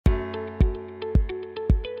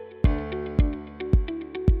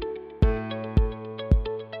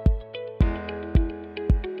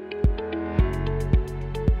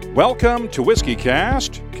Welcome to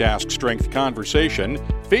WhiskyCast, cask strength conversation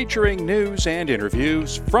featuring news and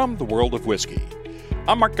interviews from the world of whiskey.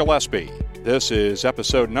 I'm Mark Gillespie. This is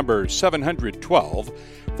episode number 712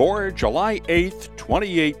 for July 8th,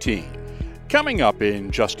 2018. Coming up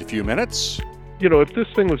in just a few minutes. You know, if this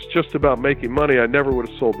thing was just about making money, I never would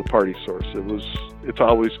have sold the Party Source. It's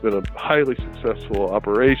always been a highly successful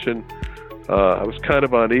operation. I was kind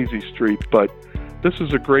of on easy street, but this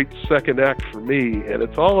is a great second act for me, and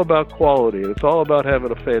it's all about quality, and it's all about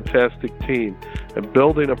having a fantastic team and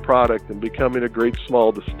building a product and becoming a great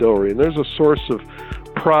small distillery. And there's a source of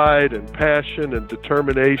pride and passion and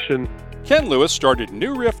determination. Ken Lewis started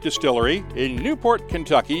New Riff Distillery in Newport,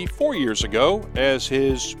 Kentucky 4 years ago as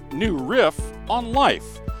his new riff on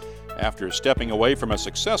life, after stepping away from a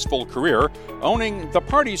successful career owning the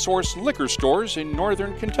Party Source liquor stores in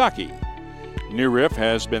northern Kentucky. New Riff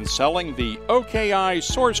has been selling the OKI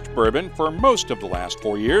sourced bourbon for most of the last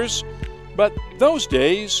 4 years, but those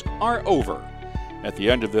days are over. At the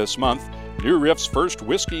end of this month, New Riff's first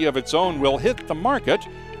whiskey of its own will hit the market,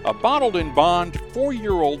 a bottled in bond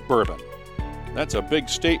 4-year-old bourbon. That's a big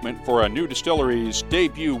statement for a new distillery's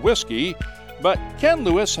debut whiskey, but Ken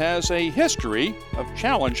Lewis has a history of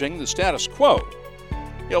challenging the status quo.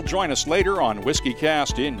 He'll join us later on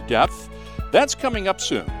WhiskyCast In-Depth. That's coming up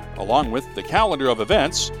soon, along with the calendar of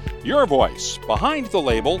events, your voice behind the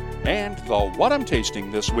label, and the What I'm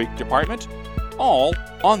Tasting This Week department, all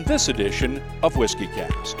on this edition of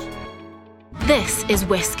WhiskyCast. This is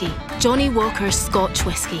whiskey, Johnny Walker's Scotch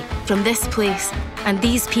whiskey, from this place and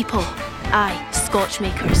these people, Scotch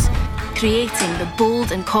makers, creating the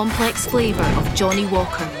bold and complex flavour of Johnny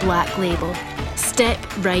Walker Black Label. Step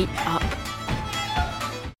right up.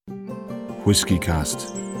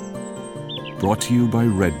 WhiskyCast. Brought to you by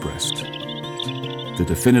Redbreast, the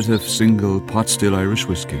definitive single pot still Irish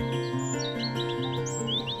whiskey.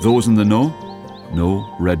 Those in the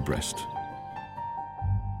know Redbreast.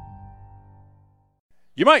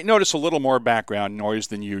 You might notice a little more background noise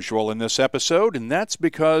than usual in this episode, and that's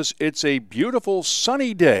because it's a beautiful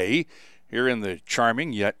sunny day here in the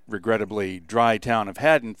charming yet regrettably dry town of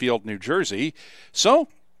Haddonfield, New Jersey. So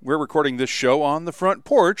we're recording this show on the front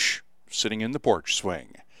porch, sitting in the porch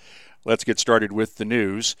swing. Let's get started with the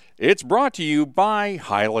news. It's brought to you by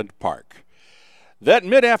Highland Park. That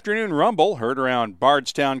mid-afternoon rumble heard around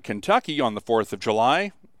Bardstown, Kentucky on the 4th of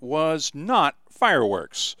July was not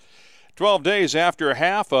fireworks. 12 days after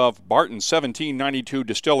half of Barton 1792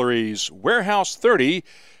 Distillery's Warehouse 30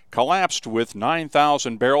 collapsed with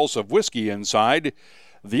 9,000 barrels of whiskey inside,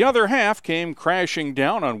 the other half came crashing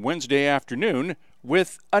down on Wednesday afternoon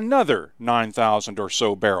with another 9,000 or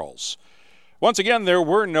so barrels. Once again, there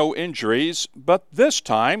were no injuries, but this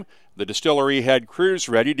time, the distillery had crews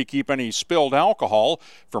ready to keep any spilled alcohol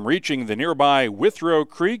from reaching the nearby Withrow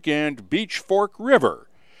Creek and Beech Fork River.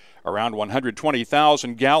 Around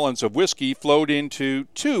 120,000 gallons of whiskey flowed into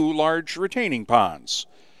 2 large retaining ponds.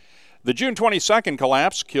 The June 22nd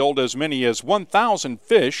collapse killed as many as 1,000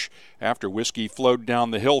 fish after whiskey flowed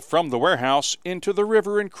down the hill from the warehouse into the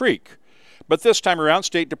river and creek. But this time around,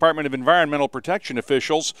 State Department of Environmental Protection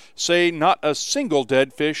officials say not a single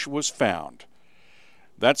dead fish was found.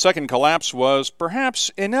 That second collapse was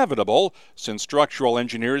perhaps inevitable, since structural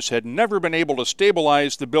engineers had never been able to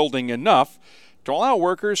stabilize the building enough to allow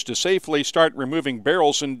workers to safely start removing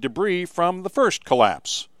barrels and debris from the first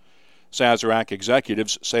collapse. Sazerac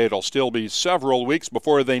executives say it'll still be several weeks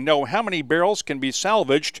before they know how many barrels can be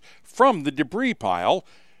salvaged from the debris pile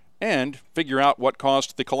and figure out what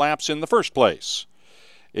caused the collapse in the first place.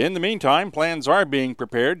 In the meantime, plans are being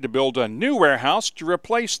prepared to build a new warehouse to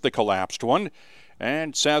replace the collapsed one,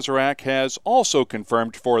 and Sazerac has also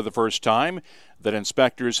confirmed for the first time that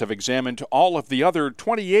inspectors have examined all of the other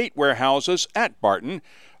 28 warehouses at Barton,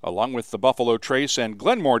 along with the Buffalo Trace and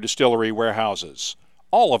Glenmore Distillery warehouses.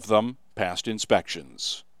 All of them passed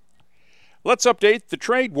inspections. Let's update the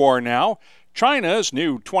trade war now. China's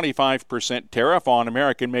new 25% tariff on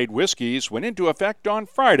American-made whiskeys went into effect on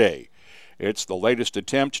Friday. It's the latest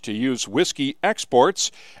attempt to use whiskey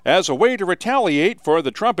exports as a way to retaliate for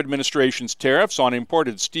the Trump administration's tariffs on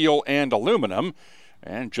imported steel and aluminum,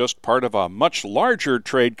 and just part of a much larger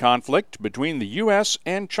trade conflict between the U.S.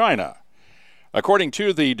 and China. According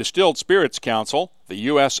to the Distilled Spirits Council, the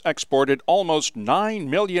U.S. exported almost $9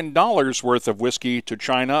 million worth of whiskey to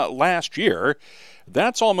China last year.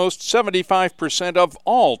 That's almost 75% of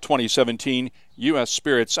all 2017 U.S.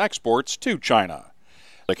 spirits exports to China.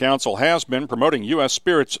 The council has been promoting U.S.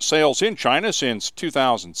 spirits sales in China since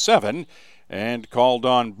 2007 and called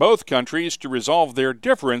on both countries to resolve their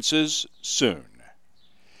differences soon.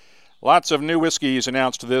 Lots of new whiskeys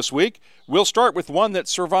announced this week. We'll start with one that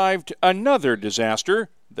survived another disaster,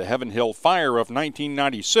 the Heaven Hill Fire of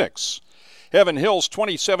 1996. Heaven Hill's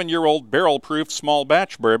 27-year-old barrel-proof small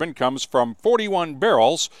batch bourbon comes from 41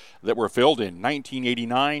 barrels that were filled in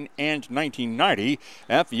 1989 and 1990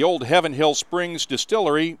 at the old Heaven Hill Springs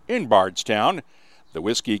Distillery in Bardstown. The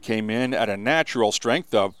whiskey came in at a natural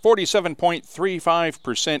strength of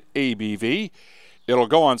 47.35% ABV. It'll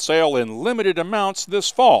go on sale in limited amounts this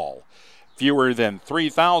fall. Fewer than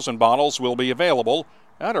 3,000 bottles will be available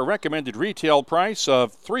at a recommended retail price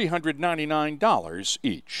of $399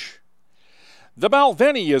 each. The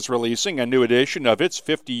Balvenie is releasing a new edition of its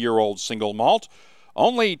 50-year-old single malt.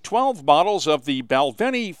 Only 12 bottles of the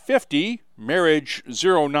Balvenie 50 Marriage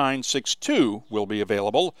 0962 will be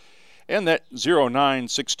available, and that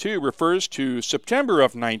 0962 refers to September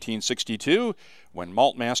of 1962 when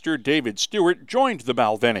maltmaster David Stewart joined the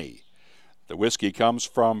Balvenie. The whiskey comes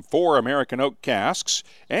from 4 American oak casks,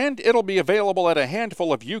 and it'll be available at a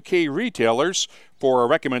handful of UK retailers for a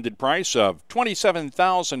recommended price of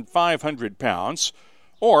 £27,500,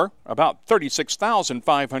 or about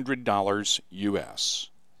 $36,500 US.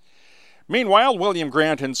 Meanwhile, William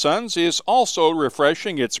Grant & Sons is also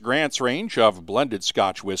refreshing its Grant's range of blended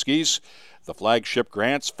Scotch whiskies. The flagship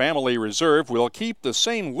Grant's Family Reserve will keep the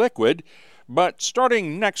same liquid, but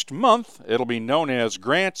starting next month, it'll be known as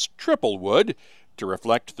Grant's Triple Wood to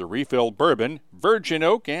reflect the refill bourbon, virgin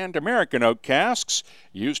oak, and American oak casks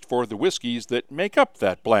used for the whiskeys that make up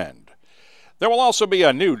that blend. There will also be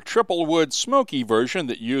a new Triple Wood smoky version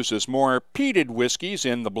that uses more peated whiskeys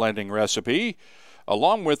in the blending recipe,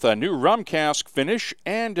 along with a new rum cask finish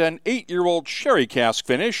and an 8-year-old sherry cask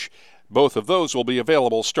finish. Both of those will be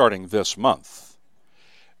available starting this month.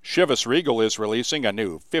 Chivas Regal is releasing a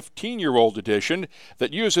new 15-year-old edition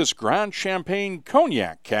that uses Grand Champagne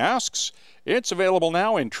cognac casks. It's available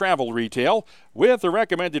now in travel retail with a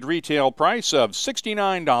recommended retail price of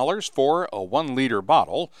 $69 for a 1-liter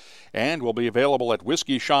bottle, and will be available at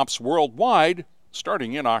whiskey shops worldwide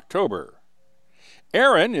starting in October.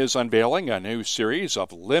 Aaron is unveiling a new series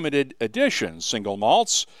of limited edition single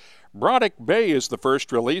malts. Broddick Bay is the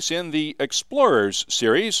first release in the Explorers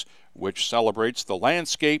series, which celebrates the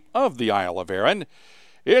landscape of the Isle of Arran.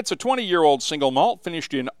 It's a 20-year-old single malt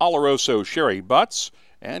finished in Oloroso sherry butts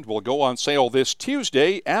and will go on sale this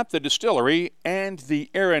Tuesday at the distillery and the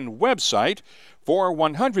Arran website for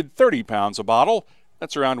 130 pounds a bottle.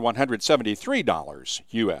 That's around $173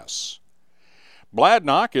 US.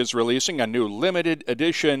 Bladnoch is releasing a new limited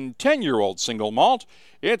edition 10-year-old single malt.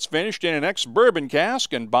 It's finished in an ex-bourbon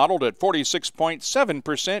cask and bottled at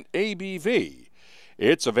 46.7% ABV.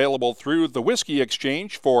 It's available through the Whiskey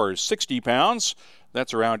Exchange for 60 pounds.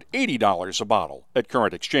 That's around $80 a bottle at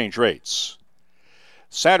current exchange rates.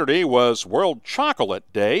 Saturday was World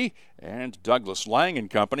Chocolate Day, and Douglas Lang &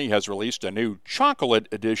 Company has released a new chocolate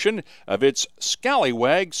edition of its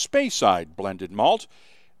Scallywag Speyside blended malt.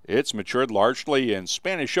 It's matured largely in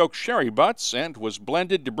Spanish oak sherry butts and was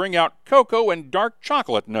blended to bring out cocoa and dark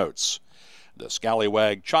chocolate notes. The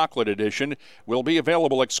Scallywag Chocolate Edition will be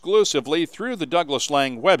available exclusively through the Douglas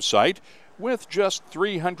Lang website, with just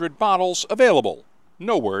 300 bottles available.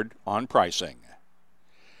 No word on pricing.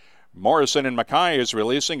 Morrison & Mackay is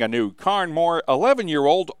releasing a new Carnmore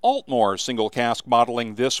 11-year-old Altmore single cask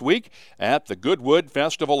bottling this week at the Goodwood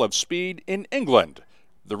Festival of Speed in England.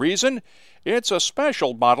 The reason? It's a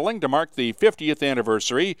special bottling to mark the 50th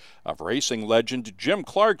anniversary of racing legend Jim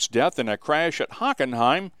Clark's death in a crash at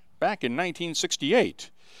Hockenheim back in 1968.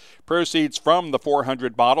 Proceeds from the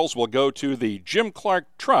 400 bottles will go to the Jim Clark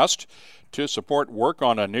Trust to support work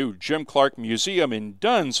on a new Jim Clark Museum in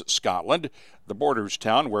Duns, Scotland, the borders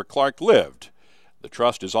town where Clark lived. The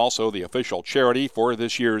Trust is also the official charity for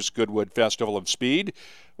this year's Goodwood Festival of Speed,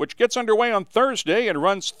 which gets underway on Thursday and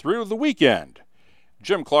runs through the weekend.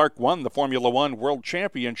 Jim Clark won the Formula One World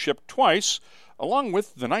Championship twice, along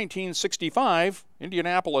with the 1965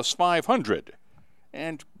 Indianapolis 500.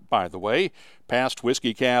 And, by the way, past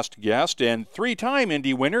WhiskyCast guest and 3-time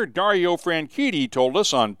Indy winner Dario Franchitti told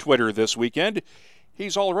us on Twitter this weekend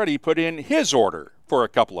he's already put in his order for a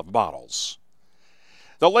couple of bottles.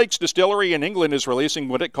 The Lakes Distillery in England is releasing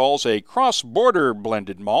what it calls a cross-border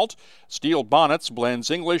blended malt. Steel Bonnets blends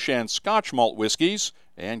English and Scotch malt whiskies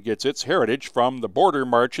and gets its heritage from the border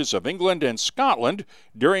marches of England and Scotland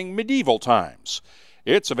during medieval times.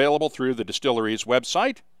 It's available through the distillery's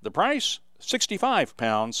website. The price,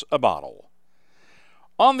 £65 a bottle.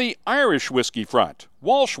 On the Irish whiskey front,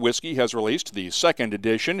 Walsh Whiskey has released the second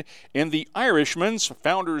edition in the Irishman's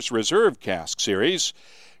Founders Reserve Cask Series.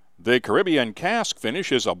 The Caribbean cask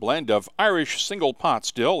finish is a blend of Irish single pot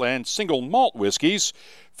still and single malt whiskies,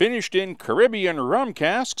 finished in Caribbean rum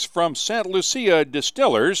casks from St. Lucia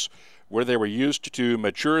distillers, where they were used to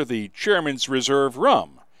mature the Chairman's Reserve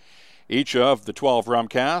rum. Each of the 12 rum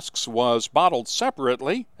casks was bottled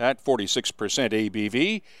separately at 46%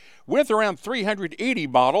 ABV, with around 380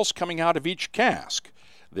 bottles coming out of each cask.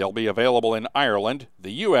 They'll be available in Ireland,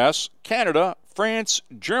 the U.S., Canada, France,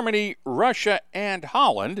 Germany, Russia, and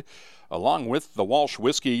Holland, along with the Walsh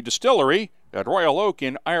Whiskey Distillery at Royal Oak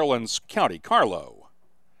in Ireland's County Carlow.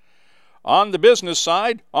 On the business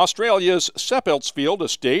side, Australia's Seppeltsfield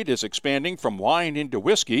estate is expanding from wine into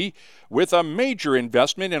whiskey with a major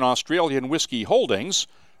investment in Australian Whiskey Holdings.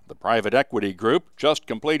 The private equity group just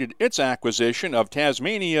completed its acquisition of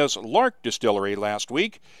Tasmania's Lark Distillery last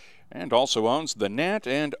week and also owns the Nant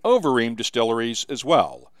and Overeem distilleries as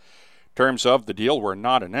well. Terms of the deal were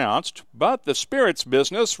not announced, but the spirits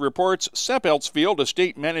business reports Seppeltsfield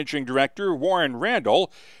Estate Managing Director Warren Randall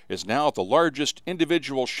is now the largest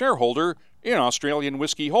individual shareholder in Australian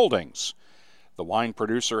Whiskey Holdings. The wine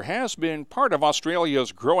producer has been part of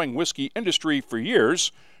Australia's growing whiskey industry for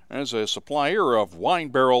years as a supplier of wine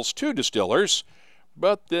barrels to distillers,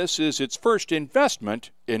 but this is its first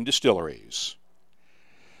investment in distilleries.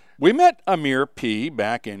 We met Amir P.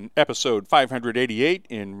 back in episode 588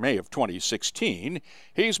 in May of 2016.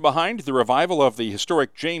 He's behind the revival of the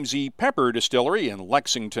historic James E. Pepper Distillery in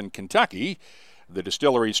Lexington, Kentucky. The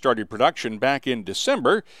distillery started production back in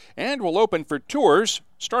December and will open for tours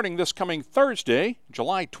starting this coming Thursday,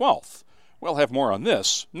 July 12th. We'll have more on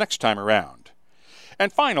this next time around.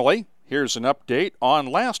 And finally, here's an update on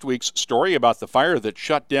last week's story about the fire that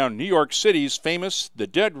shut down New York City's famous The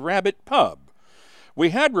Dead Rabbit Pub.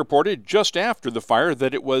 We had reported just after the fire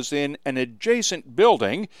that it was in an adjacent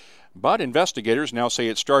building, but investigators now say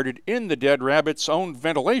it started in the Dead Rabbit's own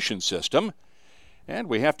ventilation system. And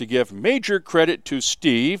we have to give major credit to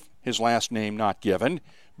Steve, his last name not given,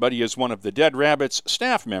 but he is one of the Dead Rabbit's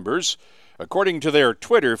staff members. According to their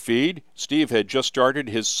Twitter feed, Steve had just started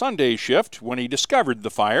his Sunday shift when he discovered the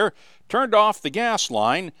fire, turned off the gas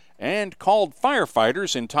line, and called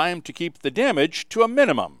firefighters in time to keep the damage to a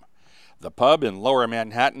minimum. The pub in Lower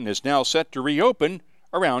Manhattan is now set to reopen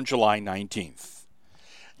around July 19th.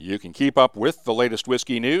 You can keep up with the latest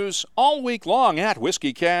whiskey news all week long at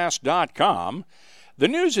WhiskyCast.com. The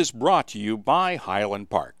news is brought to you by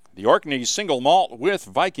Highland Park, the Orkney single malt with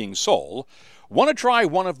Viking soul. Want to try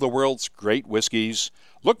one of the world's great whiskeys?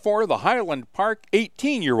 Look for the Highland Park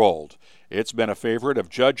 18-year-old. It's been a favorite of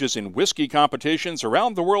judges in whiskey competitions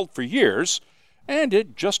around the world for years, and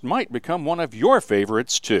it just might become one of your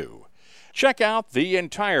favorites too. Check out the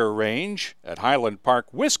entire range at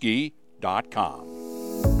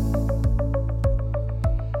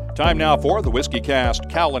HighlandParkWhiskey.com. Time now for the WhiskyCast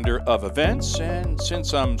calendar of events, and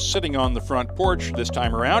since I'm sitting on the front porch this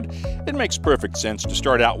time around, it makes perfect sense to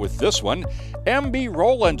start out with this one. M.B.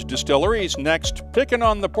 Roland Distillery's next Pickin'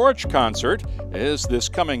 on the Porch concert is this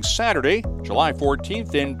coming Saturday, July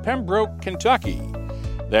 14th in Pembroke, Kentucky.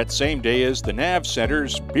 That same day is the Nav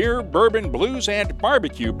Center's Beer, Bourbon, Blues, and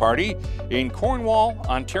Barbecue Party in Cornwall,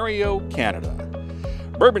 Ontario, Canada.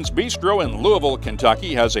 Bourbon's Bistro in Louisville,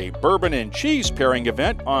 Kentucky has a bourbon and cheese pairing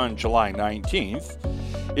event on July 19th.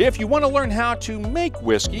 If you want to learn how to make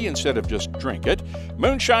whiskey instead of just drink it,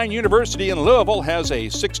 Moonshine University in Louisville has a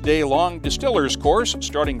 6-day-long distiller's course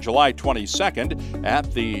starting July 22nd at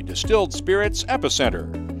the Distilled Spirits Epicenter.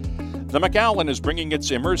 The Macallan is bringing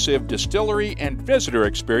its immersive distillery and visitor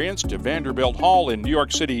experience to Vanderbilt Hall in New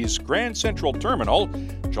York City's Grand Central Terminal,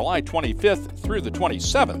 July 25th through the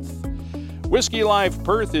 27th. Whiskey Live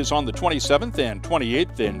Perth is on the 27th and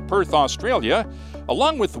 28th in Perth, Australia,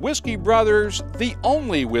 along with Whiskey Brothers' The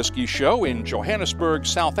Only Whiskey Show in Johannesburg,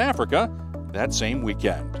 South Africa, that same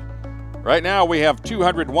weekend. Right now we have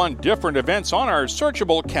 201 different events on our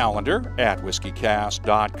searchable calendar at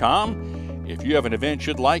WhiskyCast.com. If you have an event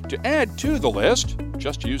you'd like to add to the list,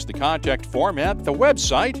 just use the contact form at the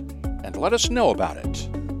website and let us know about it.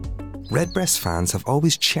 Redbreast fans have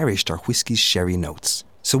always cherished our whiskey's sherry notes,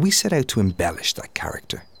 so we set out to embellish that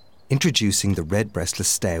character. Introducing the Redbreast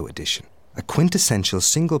Listowel edition, a quintessential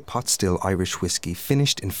single pot still Irish whiskey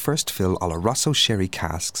finished in first fill Oloroso sherry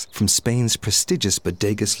casks from Spain's prestigious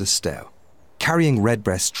Bodegas Listowel. Carrying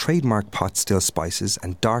Redbreast's trademark pot still spices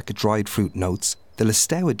and dark dried fruit notes, the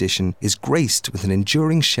Listowel edition is graced with an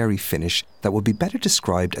enduring sherry finish that would be better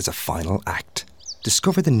described as a final act.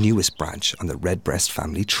 Discover the newest branch on the Redbreast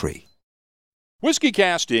family tree.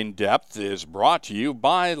 WhiskyCast In-Depth is brought to you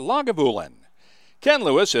by Lagavulin. Ken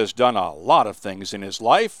Lewis has done a lot of things in his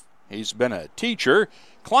life. He's been a teacher,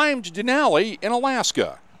 climbed Denali in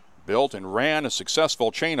Alaska, built and ran a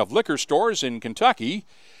successful chain of liquor stores in Kentucky,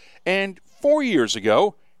 and 4 years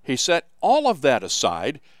ago, he set all of that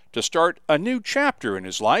aside to start a new chapter in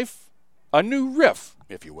his life, a new riff,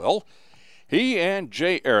 if you will. He and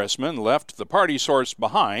Jay Arisman left the party source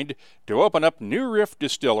behind to open up New Riff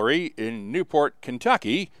Distillery in Newport,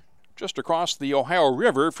 Kentucky, just across the Ohio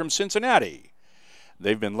River from Cincinnati.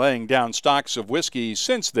 They've been laying down stocks of whiskey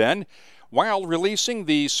since then, while releasing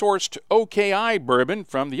the sourced OKI bourbon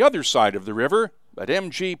from the other side of the river at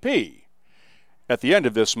MGP. At the end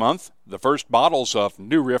of this month, the first bottles of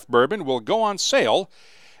New Riff Bourbon will go on sale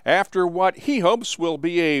after what he hopes will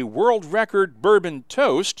be a world record bourbon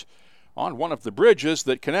toast on one of the bridges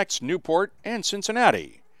that connects Newport and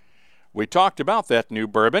Cincinnati. We talked about that new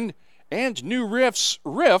bourbon and New Riff's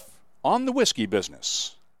riff on the whiskey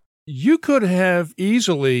business. You could have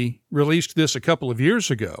easily released this a couple of years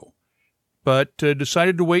ago, but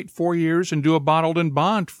decided to wait 4 years and do a bottled in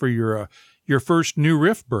bond for your first New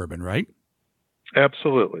Riff bourbon, right?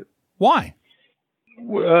 Absolutely. Why?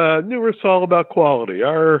 New Riff's all about quality.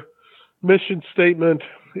 Our mission statement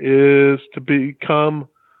is to become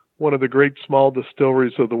one of the great small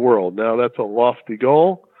distilleries of the world. Now, that's a lofty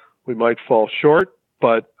goal. We might fall short,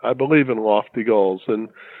 but I believe in lofty goals. And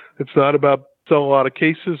it's not about selling a lot of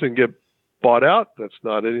cases and get bought out. That's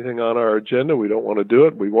not anything on our agenda. We don't want to do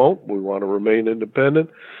it. We won't. We want to remain independent.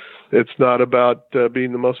 It's not about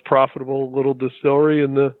being the most profitable little distillery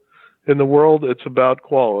in the world. It's about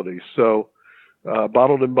quality. So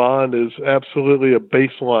bottled in bond is absolutely a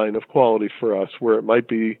baseline of quality for us, where it might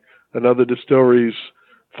be another distillery's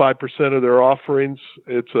 5% of their offerings.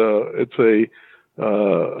 It's a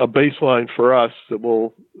baseline for us that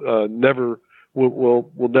we'll never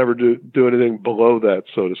do anything below that,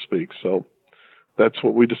 so to speak. So that's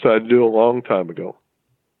what we decided to do a long time ago.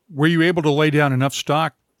 Were you able to lay down enough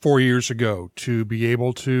stock 4 years ago to be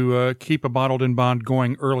able to keep a bottled in bond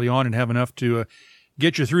going early on and have enough to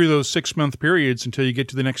get you through those 6-month periods until you get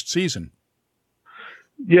to the next season?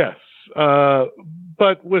 Yes.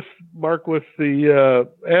 But with the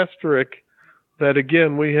asterisk that,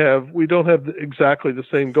 again, we don't have exactly the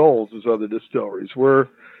same goals as other distilleries.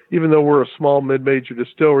 Even though we're a small mid-major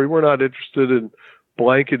distillery, we're not interested in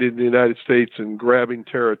blanketing the United States and grabbing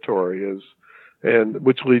territory,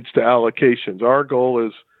 which leads to allocations. Our goal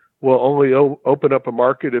is we'll only open up a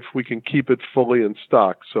market if we can keep it fully in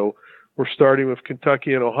stock. So we're starting with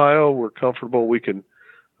Kentucky and Ohio. We're comfortable we can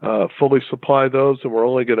fully supply those, and we're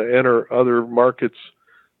only going to enter other markets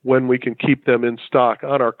when we can keep them in stock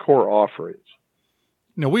on our core offerings.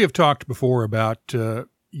 Now, we have talked before about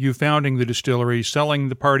you founding the distillery, selling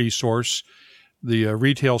the Party Source, the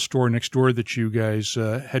retail store next door that you guys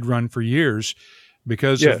had run for years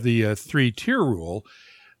because of the 3-tier rule.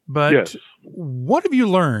 But what have you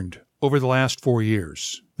learned over the last 4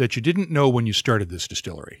 years that you didn't know when you started this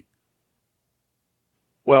distillery?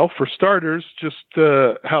 Well, for starters, just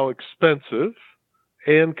how expensive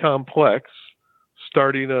and complex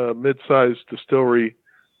starting a mid-sized distillery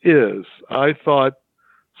is. I thought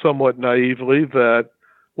somewhat naively that,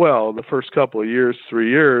 well, in the first couple of years, 3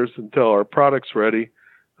 years, until our product's ready,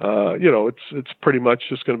 it's pretty much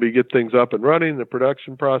just going to be get things up and running, the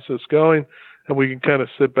production process going, and we can kind of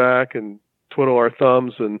sit back and twiddle our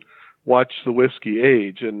thumbs and watch the whiskey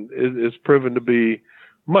age. And it is proven to be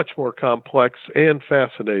much more complex and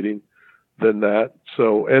fascinating than that.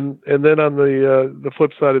 So, and then on the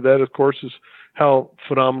flip side of that, of course, is how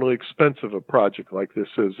phenomenally expensive a project like this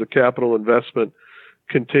is. The capital investment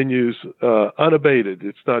continues unabated.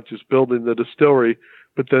 It's not just building the distillery,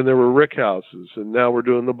 but then there were rickhouses, and now we're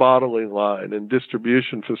doing the bottling line and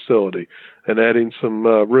distribution facility, and adding some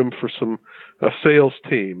room for some sales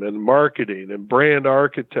team and marketing and brand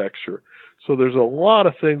architecture. So there's a lot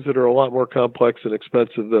of things that are a lot more complex and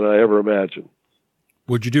expensive than I ever imagined.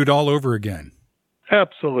 Would you do it all over again?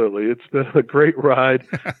 Absolutely. It's been a great ride.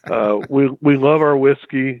 We love our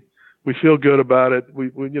whiskey. We feel good about it. We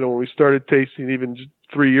when we started tasting even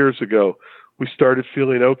 3 years ago, we started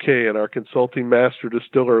feeling okay. And our consulting master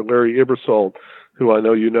distiller, Larry Ibersold, who I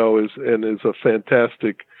know you know is a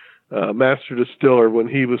fantastic master distiller, when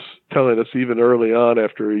he was telling us even early on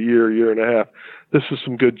after a year and a half, this is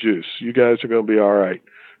some good juice. You guys are going to be all right.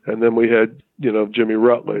 And then we had, Jimmy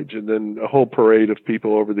Rutledge, and then a whole parade of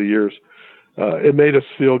people over the years. It made us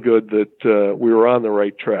feel good that we were on the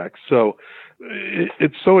right track. So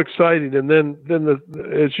it's so exciting. And then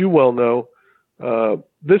as you well know,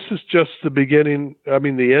 this is just the beginning. I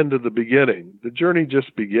mean, the end of the beginning. The journey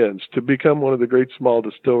just begins to become one of the great small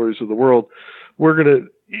distilleries of the world. We're going to,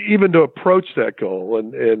 even to approach that goal,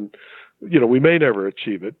 and we may never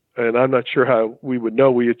achieve it, and I'm not sure how we would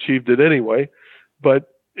know we achieved it anyway, but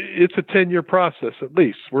It's a 10-year process at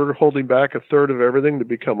least. We're holding back a third of everything to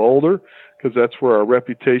become older because that's where our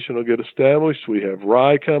reputation will get established. We have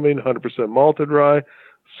rye coming, 100% malted rye,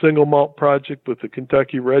 single malt project with the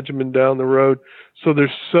Kentucky regimen down the road. So there's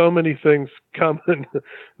so many things coming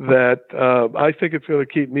that I think it's going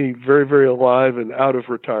to keep me very, very alive and out of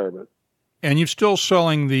retirement. And you're still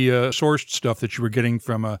selling the sourced stuff that you were getting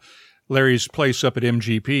from Larry's place up at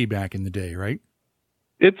MGP back in the day, right?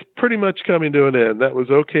 It's pretty much coming to an end. That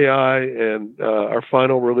was OKI, and our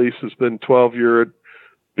final release has been 12-year. It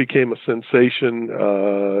became a sensation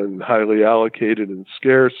and highly allocated and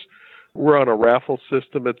scarce. We're on a raffle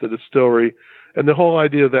system at the distillery, and the whole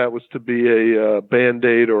idea of that was to be a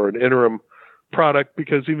Band-Aid or an interim product,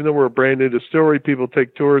 because even though we're a brand new distillery, people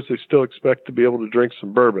take tours, they still expect to be able to drink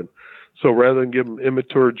some bourbon. So rather than give them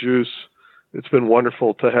immature juice, it's been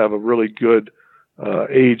wonderful to have a really good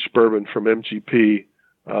aged bourbon from MGP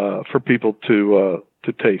for people to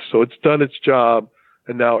taste. So it's done its job,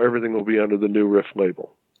 and now everything will be under the new Riff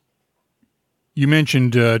label. You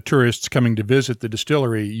mentioned tourists coming to visit the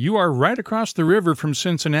distillery. You are right across the river from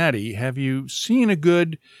Cincinnati. Have you seen a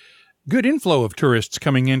good inflow of tourists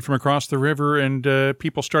coming in from across the river and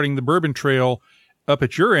people starting the bourbon trail up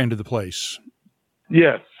at your end of the place?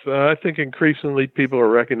 Yes. I think increasingly people are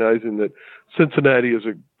recognizing that Cincinnati is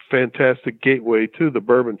a fantastic gateway to the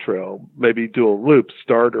bourbon trail, maybe dual loops,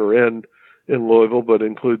 start or end in Louisville, but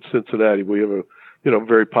include Cincinnati. We have a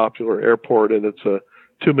very popular airport, and it's a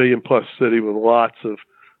 2 million plus city with lots of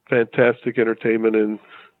fantastic entertainment and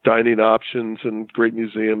dining options and great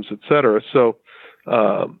museums, et cetera. So,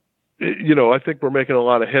 I think we're making a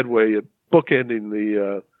lot of headway at bookending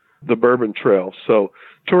the bourbon trail. So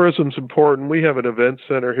tourism's important. We have an event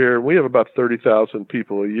center here, and we have about 30,000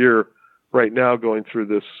 people a year right now going through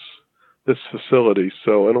this facility.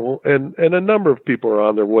 So, and a number of people are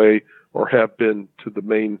on their way or have been to the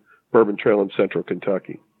main bourbon trail in central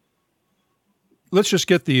Kentucky. Let's just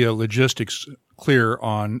get the logistics clear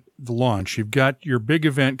on the launch. You've got your big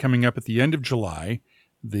event coming up at the end of July,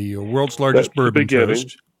 the world's largest bourbon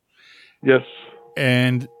toast. Yes.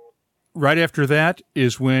 And right after that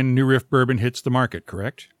is when New Riff Bourbon hits the market,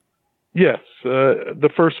 correct? Yes. The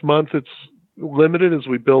first month it's limited as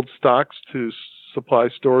we build stocks to supply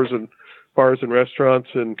stores and bars and restaurants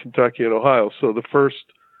in Kentucky and Ohio. So the first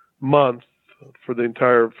month for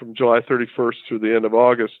the from July 31st through the end of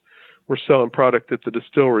August, we're selling product at the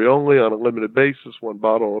distillery only on a limited basis, 1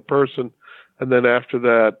 bottle a person. And then after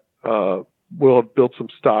that, we'll have built some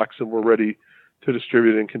stocks and we're ready to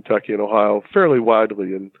distribute in Kentucky and Ohio fairly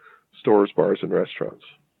widely in stores, bars, and restaurants.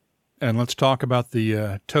 And let's talk about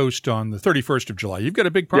the toast on the 31st of July. You've got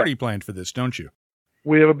a big party planned for this, don't you?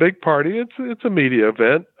 We have a big party. It's a media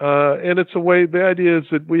event, and it's a way. The idea is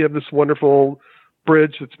that we have this wonderful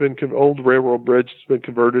bridge that's been old railroad bridge that's been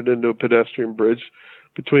converted into a pedestrian bridge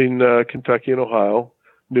between Kentucky and Ohio,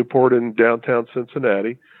 Newport and downtown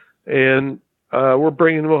Cincinnati, and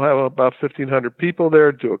we'll have about 1,500 people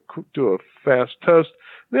there, do a fast toast.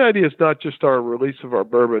 The idea is not just our release of our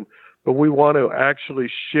bourbon, but we want to actually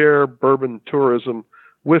share bourbon tourism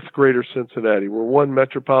with Greater Cincinnati. We're one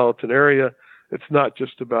metropolitan area. It's not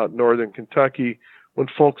just about northern Kentucky. When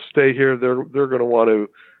folks stay here, they're going to want to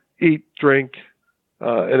eat, drink,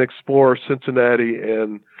 and explore Cincinnati,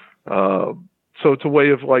 and so it's a way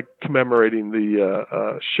of commemorating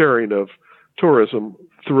the sharing of tourism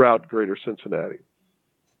throughout Greater Cincinnati.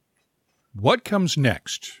 What comes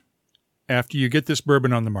next after you get this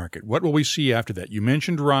bourbon on the market? What will we see after that? You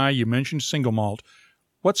mentioned rye, you mentioned single malt.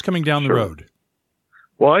 What's coming down the road?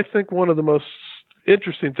 Well, I think one of the most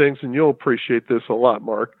interesting things, and you'll appreciate this a lot,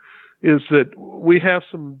 Mark, is that we have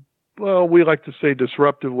some, we like to say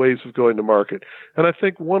disruptive ways of going to market. And I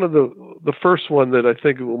think one of the first one that I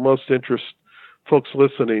think will most interest folks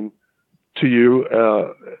listening to you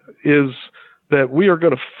is that we are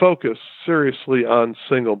going to focus seriously on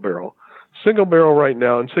single barrel. Single barrel right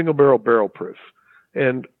now, and single barrel proof.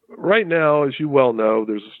 And right now, as you well know,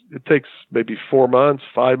 it takes maybe 4 months,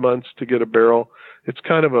 5 months to get a barrel. It's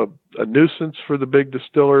kind of a nuisance for the big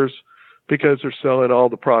distillers because they're selling all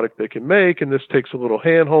the product they can make, and this takes a little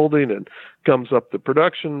hand-holding and gums up the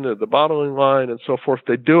production, the bottling line, and so forth.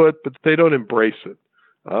 They do it, but they don't embrace it.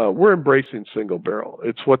 We're embracing single barrel.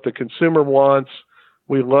 It's what the consumer wants.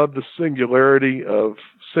 We love the singularity of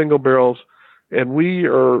single barrels, and we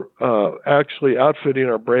are actually outfitting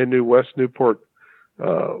our brand new West Newport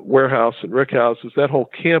warehouse and rickhouses. That whole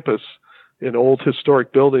campus in old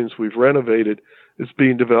historic buildings we've renovated is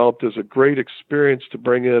being developed as a great experience to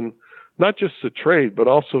bring in not just the trade, but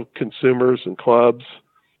also consumers and clubs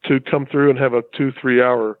to come through and have a 2-3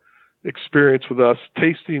 hour experience with us,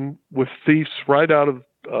 tasting with thieves right out of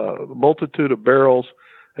a multitude of barrels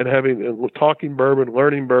and talking bourbon,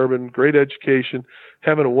 learning bourbon, great education,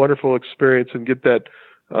 having a wonderful experience, and get that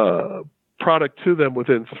product to them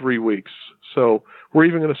within 3 weeks. So we're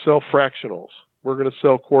even going to sell fractionals. We're going to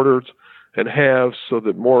sell quarters and halves so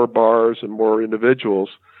that more bars and more individuals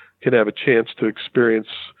can have a chance to experience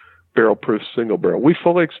barrel-proof single barrel. We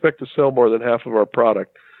fully expect to sell more than half of our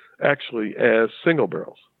product actually as single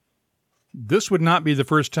barrels. This would not be the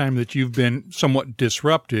first time that you've been somewhat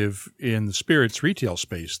disruptive in the spirits retail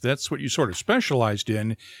space. That's what you sort of specialized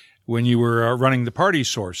in when you were running the Party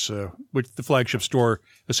Source, with the flagship store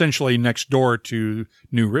essentially next door to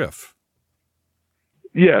New Riff.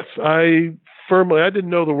 Yes, I didn't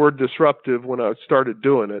know the word disruptive when I started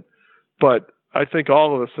doing it, but I think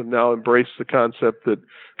all of us have now embraced the concept that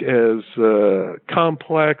as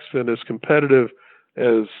complex and as competitive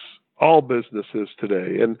as all business is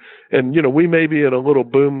today. And you know, we may be in a little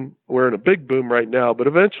boom, we're in a big boom right now, but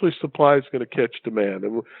eventually supply is going to catch demand.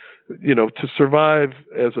 And, you know, to survive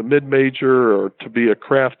as a mid-major or to be a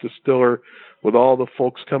craft distiller with all the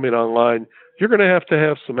folks coming online, you're going to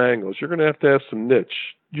have some angles. You're going to have some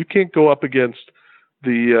niche. You can't go up against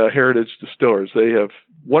the heritage distillers. They have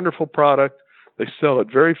wonderful product. They sell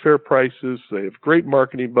at very fair prices. They have great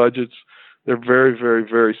marketing budgets. They're very, very,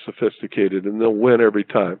 very sophisticated, and they'll win every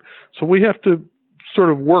time. So we have to sort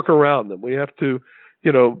of work around them. We have to,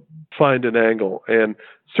 you know, find an angle. And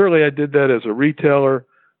certainly I did that as a retailer.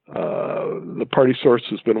 The Party Source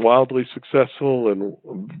has been wildly successful, and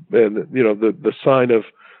you know, the sign of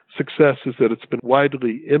success is that it's been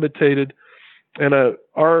widely imitated. And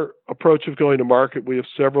our approach of going to market, we have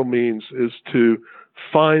several means, is to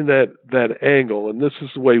find that angle. And this is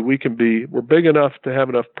the way we can be. We're big enough to have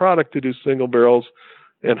enough product to do single barrels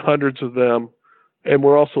and hundreds of them. And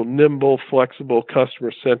we're also nimble, flexible,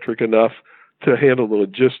 customer-centric enough to handle the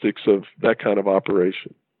logistics of that kind of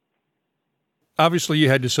operation. Obviously, you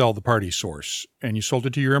had to sell the Party Source, and you sold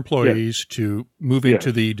it to your employees to move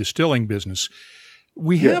into the distilling business.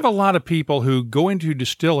 We have a lot of people who go into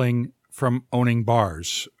distilling from owning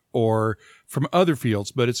bars or from other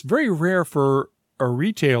fields, but it's very rare for a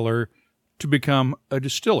retailer to become a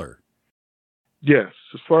distiller. Yes,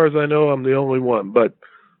 as far as I know, I'm the only one, but,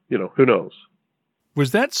 you know, who knows?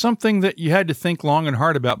 Was that something that you had to think long and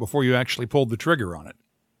hard about before you actually pulled the trigger on it?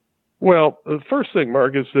 Well, the first thing,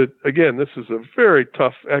 Mark, is that, again, this is a very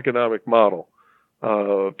tough economic model.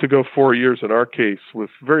 To go 4 years in our case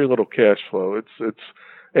with very little cash flow,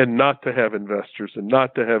 and not to have investors and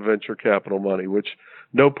not to have venture capital money, which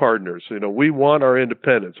no partners. You know, we want our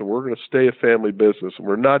independence, and we're going to stay a family business, and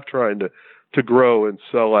we're not trying to grow and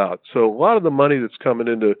sell out. So a lot of the money that's coming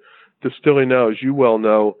into distilling now, as you well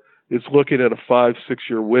know, is looking at a 5-6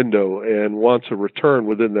 year window and wants a return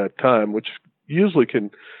within that time, which usually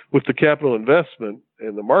can, with the capital investment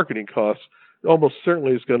and the marketing costs, almost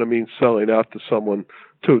certainly is going to mean selling out to someone,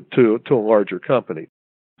 to a larger company.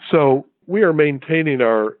 So we are maintaining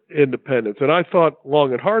our independence. And I thought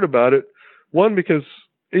long and hard about it. One, because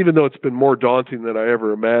even though it's been more daunting than I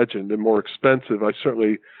ever imagined and more expensive, I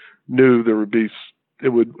certainly knew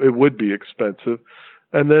it would be expensive.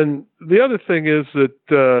 And then the other thing is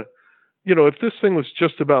that, you know, if this thing was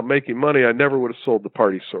just about making money, I never would have sold the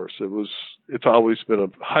Party Source. It's always been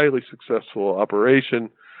a highly successful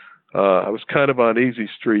operation. I was kind of on easy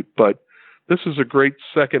street, but this is a great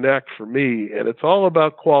second act for me, and it's all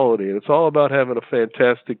about quality, and it's all about having a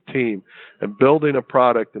fantastic team and building a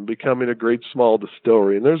product and becoming a great small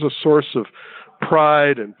distillery. And there's a source of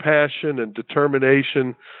pride and passion and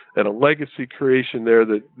determination and a legacy creation there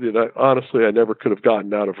that honestly I never could have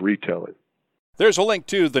gotten out of retailing. There's a link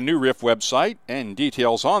to the New Riff website and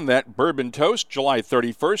details on that bourbon toast July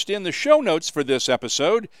 31st in the show notes for this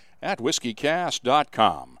episode at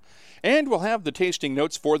whiskeycast.com. And we'll have the tasting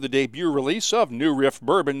notes for the debut release of New Riff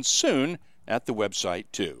Bourbon soon at the website,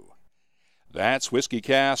 too. That's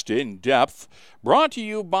WhiskyCast In-Depth, brought to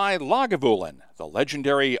you by Lagavulin, the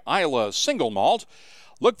legendary Islay single malt.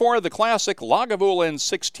 Look for the classic Lagavulin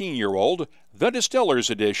 16-year-old, the Distiller's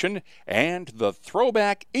Edition, and the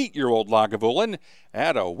throwback 8-year-old Lagavulin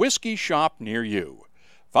at a whiskey shop near you.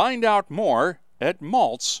 Find out more at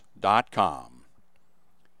malts.com.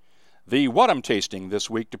 The What I'm Tasting This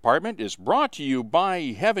Week department is brought to you by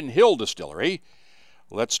Heaven Hill Distillery.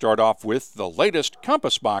 Let's start off with the latest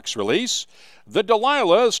Compass Box release, the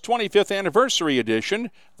Delilah's 25th Anniversary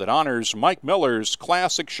Edition that honors Mike Miller's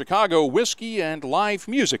classic Chicago whiskey and live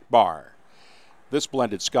music bar. This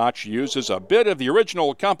blended scotch uses a bit of the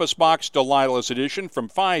original Compass Box Delilah's edition from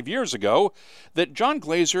 5 years ago that John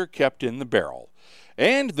Glaser kept in the barrel.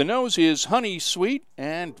 And the nose is honey sweet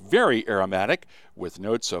and very aromatic, with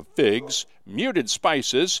notes of figs, muted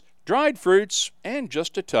spices, dried fruits, and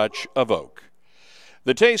just a touch of oak.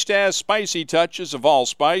 The taste has spicy touches of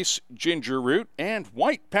allspice, ginger root, and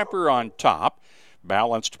white pepper on top,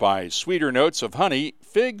 balanced by sweeter notes of honey,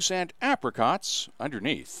 figs, and apricots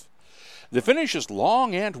underneath. The finish is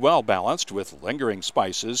long and well-balanced with lingering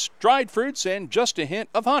spices, dried fruits, and just a hint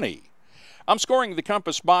of honey. I'm scoring the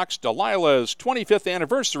Compass Box Delilah's 25th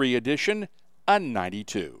Anniversary Edition a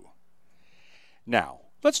 92. Now,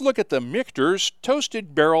 let's look at the Michter's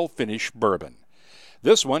Toasted Barrel Finish Bourbon.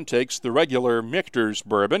 This one takes the regular Michter's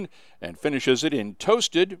bourbon and finishes it in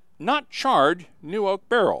toasted, not charred, new oak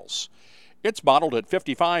barrels. It's bottled at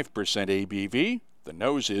 55% ABV. The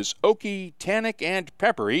nose is oaky, tannic, and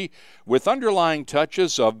peppery, with underlying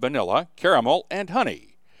touches of vanilla, caramel, and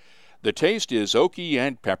honey. The taste is oaky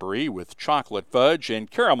and peppery, with chocolate fudge and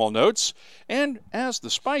caramel notes, and as the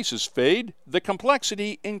spices fade, the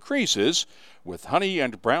complexity increases, with honey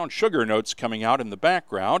and brown sugar notes coming out in the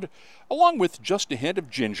background, along with just a hint of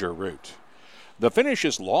ginger root. The finish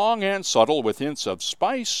is long and subtle, with hints of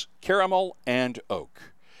spice, caramel, and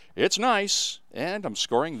oak. It's nice, and I'm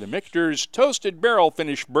scoring the Michter's Toasted Barrel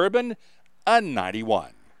Finish Bourbon a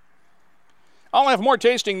 91. I'll have more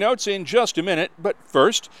tasting notes in just a minute, but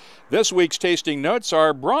first, this week's tasting notes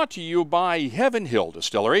are brought to you by Heaven Hill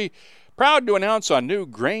Distillery, proud to announce a new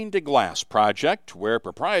grain-to-glass project where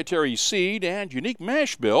proprietary seed and unique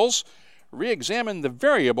mash bills re-examine the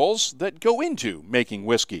variables that go into making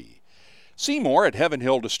whiskey. See more at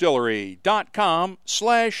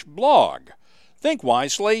heavenhilldistillery.com/blog. Think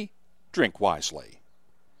wisely, drink wisely.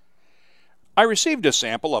 I received a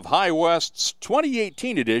sample of High West's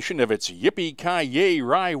 2018 edition of its Yippee-Ki-Yay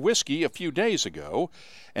Rye Whiskey a few days ago,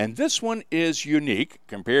 and this one is unique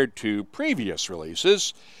compared to previous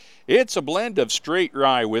releases. It's a blend of straight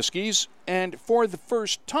rye whiskeys, and for the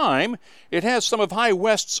first time, it has some of High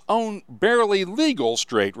West's own barely legal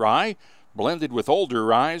straight rye, blended with older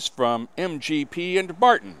ryes from MGP and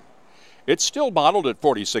Barton. It's still bottled at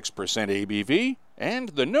 46% ABV, and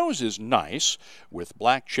the nose is nice, with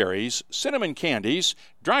black cherries, cinnamon candies,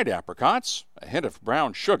 dried apricots, a hint of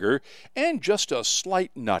brown sugar, and just a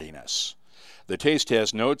slight nuttiness. The taste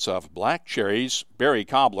has notes of black cherries, berry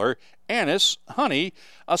cobbler, anise, honey,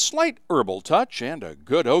 a slight herbal touch, and a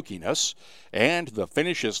good oakiness, and the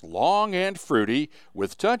finish is long and fruity,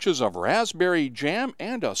 with touches of raspberry jam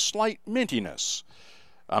and a slight mintiness.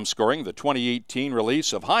 I'm scoring the 2018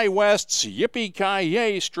 release of High West's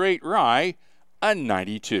Yippee-Ki-Yay Straight Rye a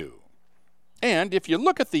 92. And if you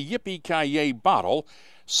look at the Yippee-Ki-Yay bottle,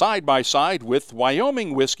 side by side with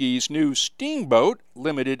Wyoming Whiskey's new Steamboat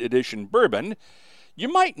Limited Edition Bourbon, you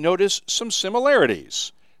might notice some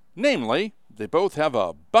similarities. Namely, they both have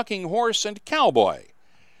a bucking horse and cowboy.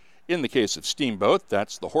 In the case of Steamboat,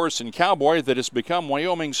 that's the horse and cowboy that has become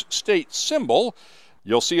Wyoming's state symbol.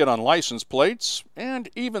 You'll see it on license plates and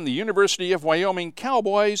even the University of Wyoming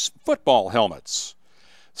Cowboys football helmets.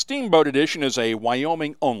 Steamboat Edition is a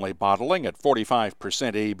Wyoming-only bottling at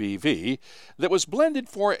 45% ABV that was blended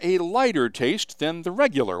for a lighter taste than the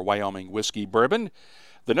regular Wyoming whiskey bourbon.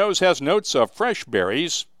 The nose has notes of fresh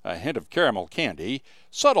berries, a hint of caramel candy,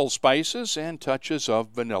 subtle spices, and touches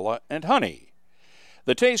of vanilla and honey.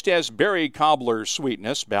 The taste has berry cobbler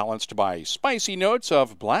sweetness balanced by spicy notes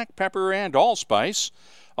of black pepper and allspice,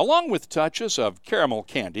 along with touches of caramel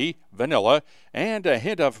candy, vanilla, and a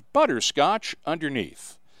hint of butterscotch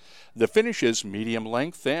underneath. The finish is medium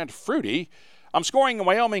length and fruity. I'm scoring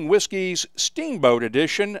Wyoming Whiskey's Steamboat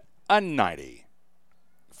Edition a 90.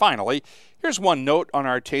 Finally, here's one note on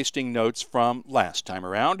our tasting notes from last time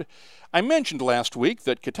around. I mentioned last week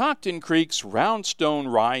that Catoctin Creek's Roundstone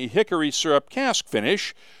Rye Hickory Syrup Cask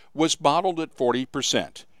Finish was bottled at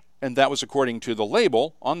 40%, and that was according to the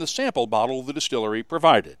label on the sample bottle the distillery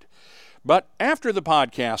provided. But after the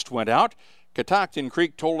podcast went out, Catoctin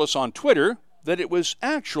Creek told us on Twitter that it was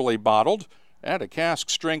actually bottled at a cask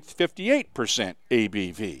strength 58%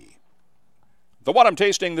 ABV. The What I'm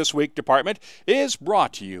Tasting This Week department is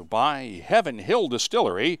brought to you by Heaven Hill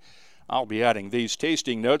Distillery. I'll be adding these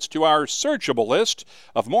tasting notes to our searchable list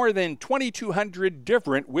of more than 2,200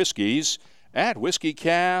 different whiskeys at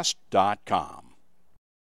WhiskyCast.com.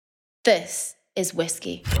 This is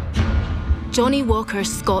whiskey. Johnny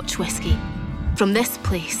Walker's Scotch whiskey. From this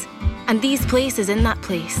place, and these places in that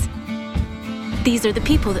place. These are the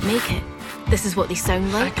people that make it. This is what they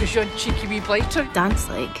sound like. Because you're a cheeky wee blighter. Dance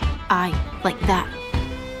like. Aye, like that.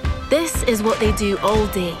 This is what they do all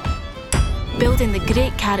day. Building the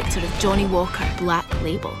great character of Johnny Walker Black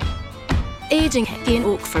Label. Aging whiskey and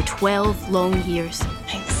oak for 12 long years.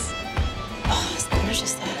 Thanks. Oh, it's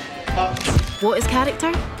What is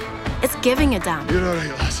character? It's giving a damn. You're all right,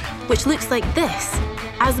 lassie. Which looks like this,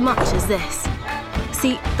 as much as this.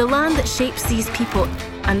 See, the land that shapes these people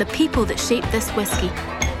and the people that shape this whiskey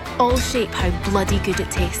all shape how bloody good it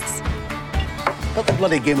tastes. Got the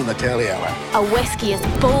bloody game on the telly, Alan. A whiskey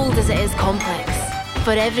as bold as it is complex.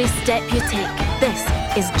 For every step you take, this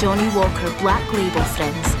is Johnny Walker Black Label,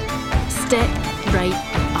 friends. Step right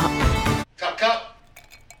up. Cut.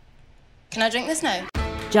 Can I drink this now?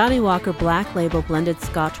 Johnny Walker Black Label Blended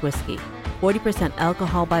Scotch Whiskey, 40%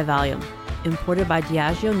 alcohol by volume. Imported by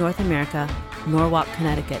Diageo North America, Norwalk,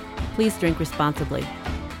 Connecticut. Please drink responsibly.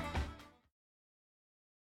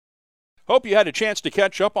 Hope you had a chance to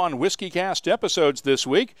catch up on WhiskyCast episodes this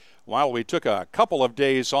week while we took a couple of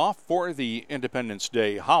days off for the Independence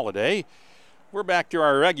Day holiday. We're back to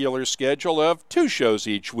our regular schedule of 2 shows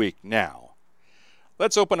each week now.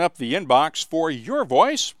 Let's open up the inbox for your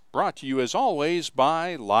voice, brought to you as always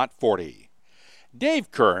by Lot 40.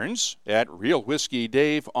 Dave Kearns, at Real Whiskey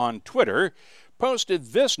Dave on Twitter, posted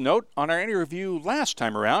this note on our interview last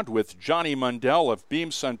time around with Johnny Mundell of Beam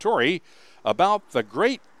Suntory about the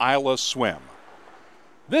Great Isla Swim.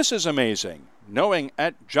 This is amazing. Knowing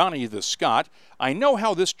at Johnny the Scot, I know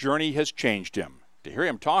how this journey has changed him. To hear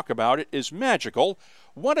him talk about it is magical.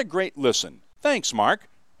 What a great listen. Thanks, Mark,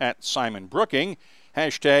 at Simon Brooking,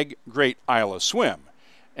 hashtag Great Isla Swim.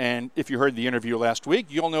 And if you heard the interview last week,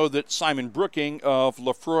 you'll know that Simon Brooking of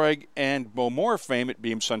Lafroig and Bowmore fame at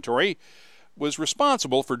Beam Suntory was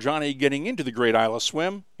responsible for Johnny getting into the Great Isla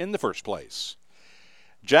Swim in the first place.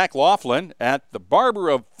 Jack Laughlin at the Barber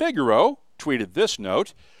of Figaro tweeted this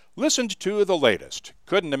note, listened to the latest.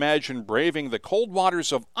 Couldn't imagine braving the cold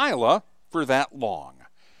waters of Isla for that long.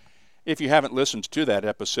 If you haven't listened to that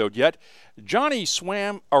episode yet, Johnny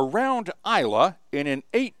swam around Isla in an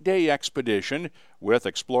 8-day expedition with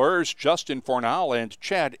explorers Justin Fornal and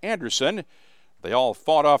Chad Anderson. They all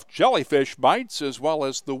fought off jellyfish bites as well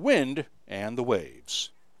as the wind and the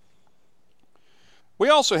waves. We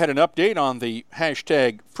also had an update on the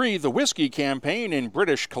hashtag Free the Whiskey campaign in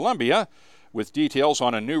British Columbia, with details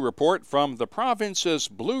on a new report from the province's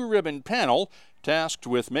Blue Ribbon panel tasked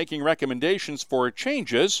with making recommendations for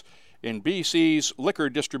changes in BC's liquor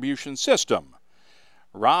distribution system.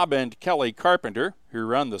 Rob and Kelly Carpenter, who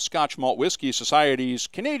run the Scotch Malt Whisky Society's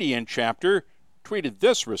Canadian chapter, tweeted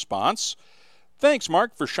this response, "Thanks,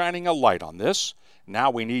 Mark, for shining a light on this. Now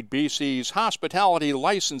we need BC's hospitality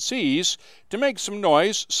licensees to make some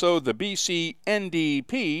noise so the BC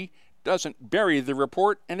NDP doesn't bury the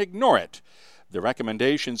report and ignore it. The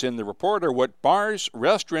recommendations in the report are what bars,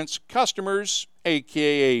 restaurants, customers,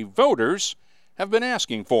 aka voters, have been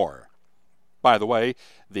asking for." By the way,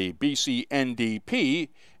 the BC NDP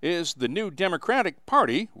is the New Democratic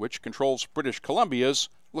Party, which controls British Columbia's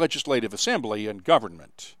Legislative Assembly and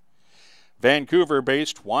government.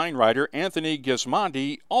 Vancouver-based wine writer Anthony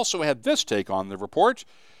Gismondi also had this take on the report.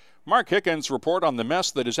 Mark Hickens' report on the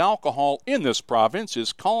mess that is alcohol in this province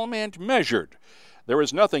is calm and measured. There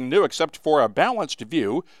is nothing new except for a balanced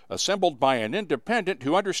view assembled by an independent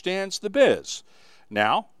who understands the biz.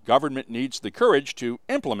 Now, government needs the courage to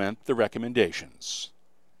implement the recommendations.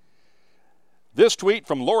 This tweet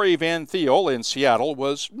from Lori Van Thiel in Seattle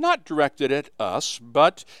was not directed at us,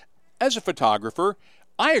 but as a photographer,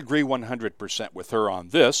 I agree 100% with her on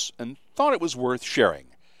this and thought it was worth sharing.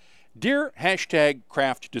 Dear hashtag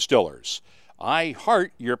Craft Distillers, I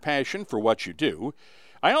heart your passion for what you do.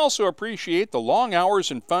 I also appreciate the long hours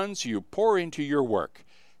and funds you pour into your work.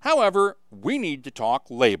 However, we need to talk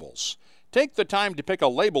labels. Take the time to pick a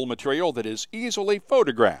label material that is easily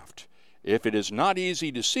photographed. If it is not easy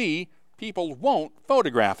to see, people won't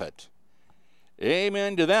photograph it.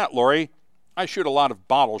 Amen to that, Lori. I shoot a lot of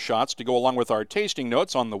bottle shots to go along with our tasting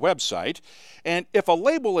notes on the website, and if a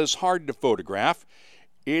label is hard to photograph,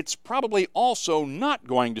 it's probably also not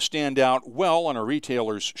going to stand out well on a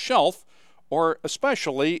retailer's shelf, or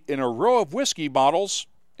especially in a row of whiskey bottles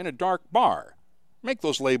in a dark bar. Make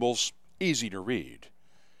those labels easy to read.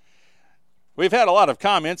 We've had a lot of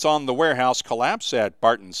comments on the warehouse collapse at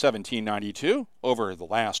Barton 1792 over the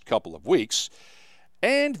last couple of weeks,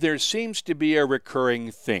 and there seems to be a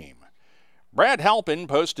recurring theme. Brad Halpin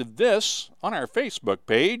posted this on our Facebook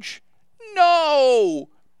page. No!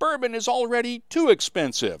 Bourbon is already too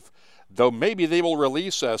expensive. Though maybe they will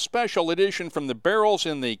release a special edition from the barrels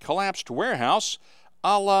in the collapsed warehouse,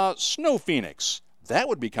 a la Snow Phoenix. That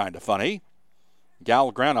would be kind of funny.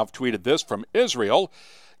 Gal Granov tweeted this from Israel.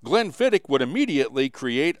 Glenfiddich would immediately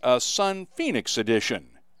create a Sun Phoenix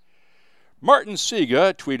edition. Martin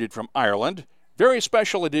Siga tweeted from Ireland. Very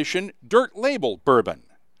special edition Dirt Label Bourbon.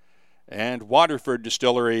 And Waterford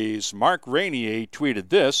Distillery's Mark Rainier tweeted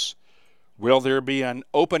this. Will there be an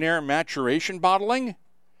open-air maturation bottling?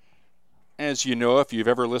 As you know, if you've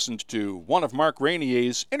ever listened to one of Mark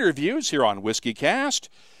Rainier's interviews here on WhiskyCast,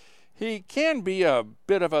 he can be a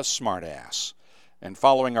bit of a smartass. And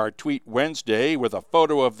following our tweet Wednesday with a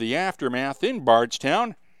photo of the aftermath in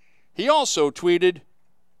Bardstown, he also tweeted,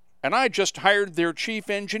 "And I just hired their chief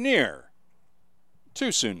engineer."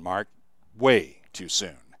 Too soon, Mark. Way too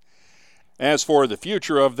soon. As for the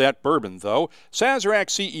future of that bourbon, though, Sazerac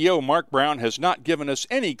CEO Mark Brown has not given us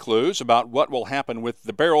any clues about what will happen with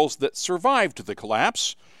the barrels that survived the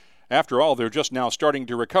collapse. After all, they're just now starting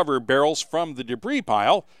to recover barrels from the debris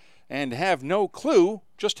pile and have no clue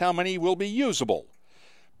just how many will be usable.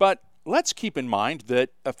 But let's keep in mind that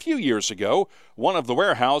a few years ago, one of the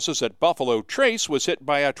warehouses at Buffalo Trace was hit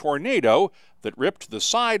by a tornado that ripped the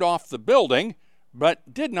side off the building,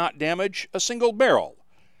 but did not damage a single barrel.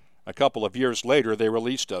 A couple of years later, they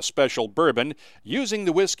released a special bourbon using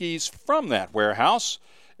the whiskeys from that warehouse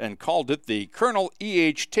and called it the Colonel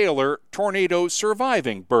E.H. Taylor Tornado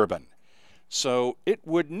Surviving Bourbon. So it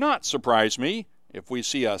would not surprise me if we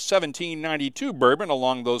see a 1792 bourbon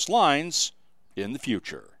along those lines in the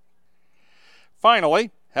future.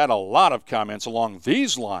 Finally, had a lot of comments along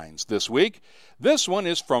these lines this week. This one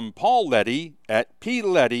is from Paul Letty at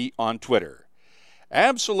PLetty on Twitter.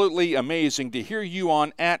 Absolutely amazing to hear you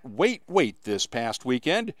on @WaitWait this past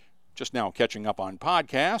weekend. Just now catching up on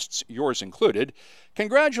podcasts, yours included.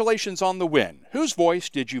 Congratulations on the win. Whose voice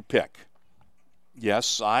did you pick?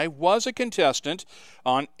 Yes, I was a contestant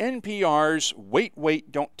on NPR's Wait, Wait,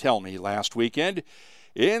 Don't Tell Me last weekend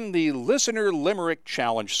in the Listener Limerick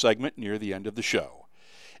Challenge segment near the end of the show.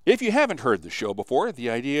 If you haven't heard the show before, the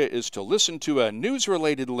idea is to listen to a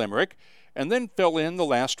news-related limerick and then fill in the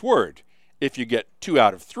last word. If you get 2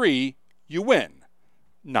 out of 3, you win.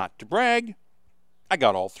 Not to brag, I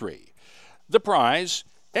got all 3. The prize,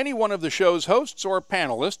 any one of the show's hosts or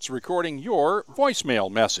panelists recording your voicemail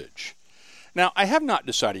message. Now, I have not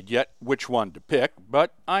decided yet which one to pick,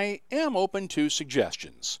 but I am open to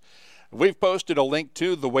suggestions. We've posted a link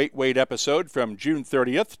to the Wait Wait episode from June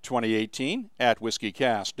 30th, 2018 at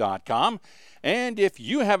whiskycast.com, and if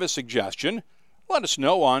you have a suggestion, let us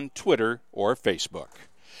know on Twitter or Facebook.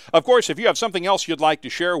 Of course, if you have something else you'd like to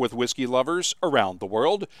share with whiskey lovers around the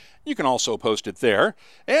world, you can also post it there.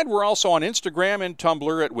 And we're also on Instagram and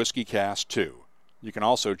Tumblr at WhiskyCast too. You can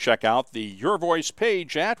also check out the Your Voice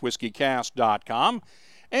page at whiskycast.com.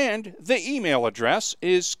 And the email address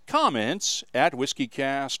is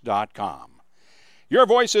comments@whiskycast.com. Your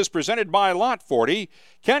Voice is presented by Lot 40,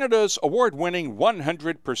 Canada's award-winning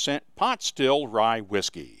 100% pot still rye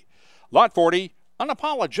whiskey. Lot 40,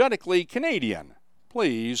 unapologetically Canadian.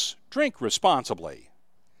 Please drink responsibly.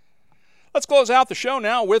 Let's close out the show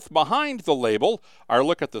now with Behind the Label, our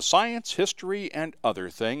look at the science, history, and other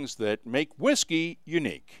things that make whiskey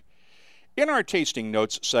unique. In our tasting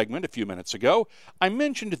notes segment a few minutes ago, I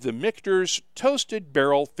mentioned the Michter's Toasted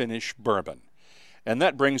Barrel Finish Bourbon. And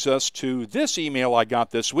that brings us to this email I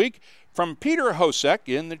got this week from Peter Hosek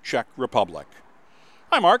in the Czech Republic.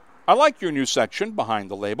 Hi, Mark. I like your new section, Behind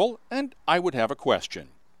the Label, and I would have a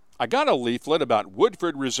question. I got a leaflet about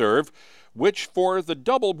Woodford Reserve, which for the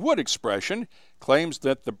double wood expression claims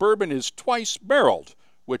that the bourbon is twice barreled,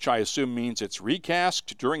 which I assume means it's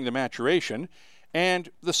recasked during the maturation,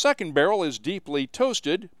 and the second barrel is deeply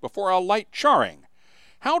toasted before a light charring.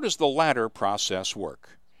 How does the latter process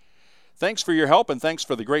work? Thanks for your help and thanks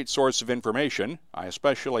for the great source of information. I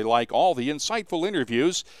especially like all the insightful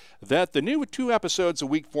interviews that the new 2 episodes a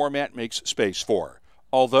week format makes space for.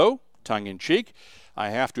 Although, tongue-in-cheek,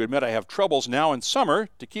 I have to admit I have troubles now in summer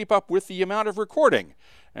to keep up with the amount of recording,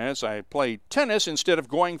 as I play tennis instead of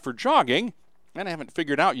going for jogging, and I haven't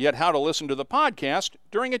figured out yet how to listen to the podcast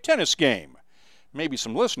during a tennis game. Maybe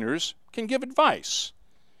some listeners can give advice.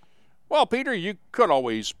 Well, Peter, you could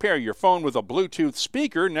always pair your phone with a Bluetooth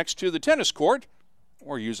speaker next to the tennis court,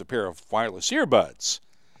 or use a pair of wireless earbuds.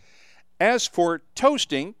 As for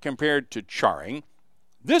toasting compared to charring,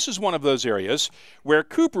 this is one of those areas where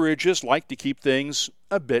cooperages like to keep things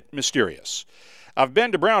a bit mysterious. I've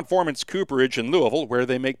been to Brown-Forman's cooperage in Louisville, where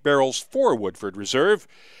they make barrels for Woodford Reserve,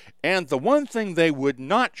 and the one thing they would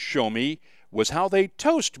not show me was how they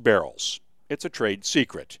toast barrels. It's a trade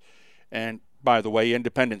secret. And by the way,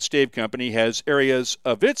 Independent Stave Company has areas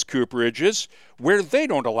of its cooperages where they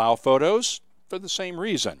don't allow photos for the same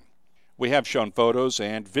reason. We have shown photos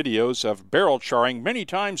and videos of barrel charring many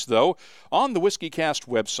times, though, on the WhiskyCast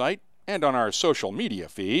website and on our social media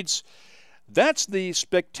feeds. That's the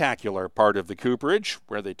spectacular part of the cooperage,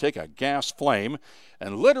 where they take a gas flame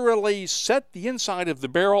and literally set the inside of the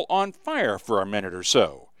barrel on fire for a minute or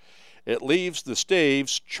so. It leaves the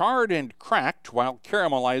staves charred and cracked while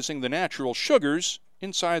caramelizing the natural sugars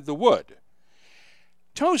inside the wood.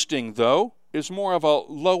 Toasting, though, is more of a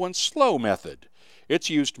low and slow method. It's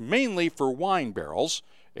used mainly for wine barrels,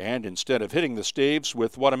 and instead of hitting the staves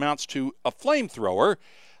with what amounts to a flamethrower,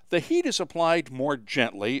 the heat is applied more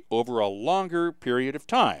gently over a longer period of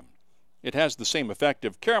time. It has the same effect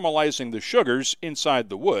of caramelizing the sugars inside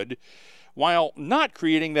the wood, while not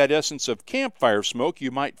creating that essence of campfire smoke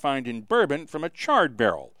you might find in bourbon from a charred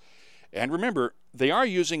barrel. And remember, they are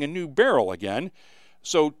using a new barrel again,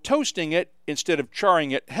 so toasting it instead of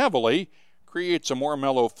charring it heavily creates a more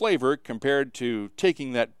mellow flavor compared to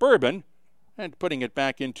taking that bourbon and putting it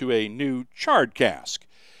back into a new charred cask.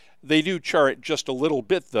 They do char it just a little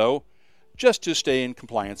bit, though, just to stay in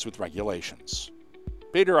compliance with regulations.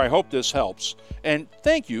 Peter, I hope this helps, and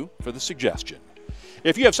thank you for the suggestion.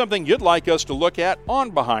 If you have something you'd like us to look at on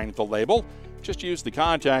Behind the Label, just use the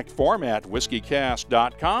contact form at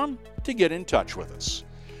whiskycast.com to get in touch with us.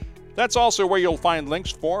 That's also where you'll find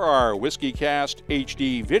links for our WhiskyCast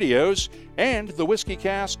HD videos and the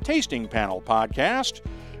WhiskyCast Tasting Panel podcast,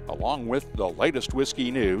 along with the latest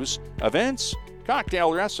whiskey news, events,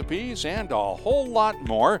 cocktail recipes, and a whole lot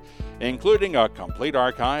more, including a complete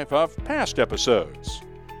archive of past episodes.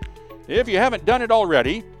 If you haven't done it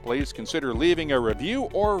already, please consider leaving a review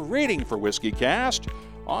or rating for WhiskyCast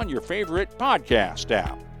on your favorite podcast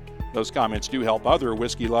app. Those comments do help other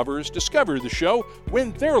whiskey lovers discover the show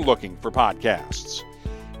when they're looking for podcasts.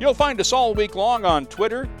 You'll find us all week long on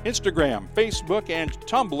Twitter, Instagram, Facebook, and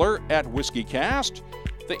Tumblr at WhiskyCast.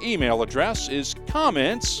 The email address is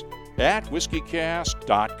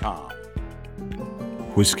comments@whiskycast.com.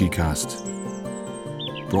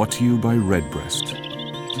 WhiskyCast. Brought to you by Redbreast,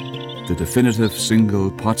 the definitive single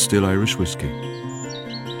pot still Irish whiskey.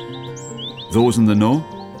 Those in the know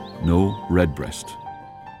Redbreast.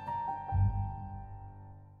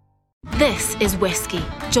 This is whiskey,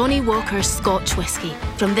 Johnny Walker's Scotch whiskey,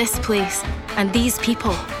 from this place and these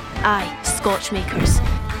people, aye, Scotch makers,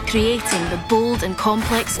 creating the bold and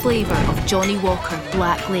complex flavour of Johnny Walker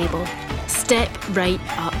Black Label. Step right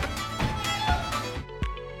up.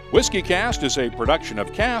 WhiskyCast is a production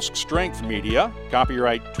of Cask Strength Media,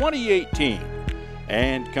 copyright 2018,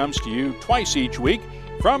 and comes to you twice each week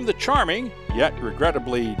from the charming, yet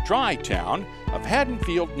regrettably dry town of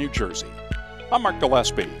Haddonfield, New Jersey. I'm Mark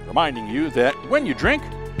Gillespie, reminding you that when you drink,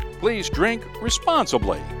 please drink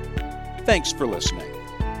responsibly. Thanks for listening.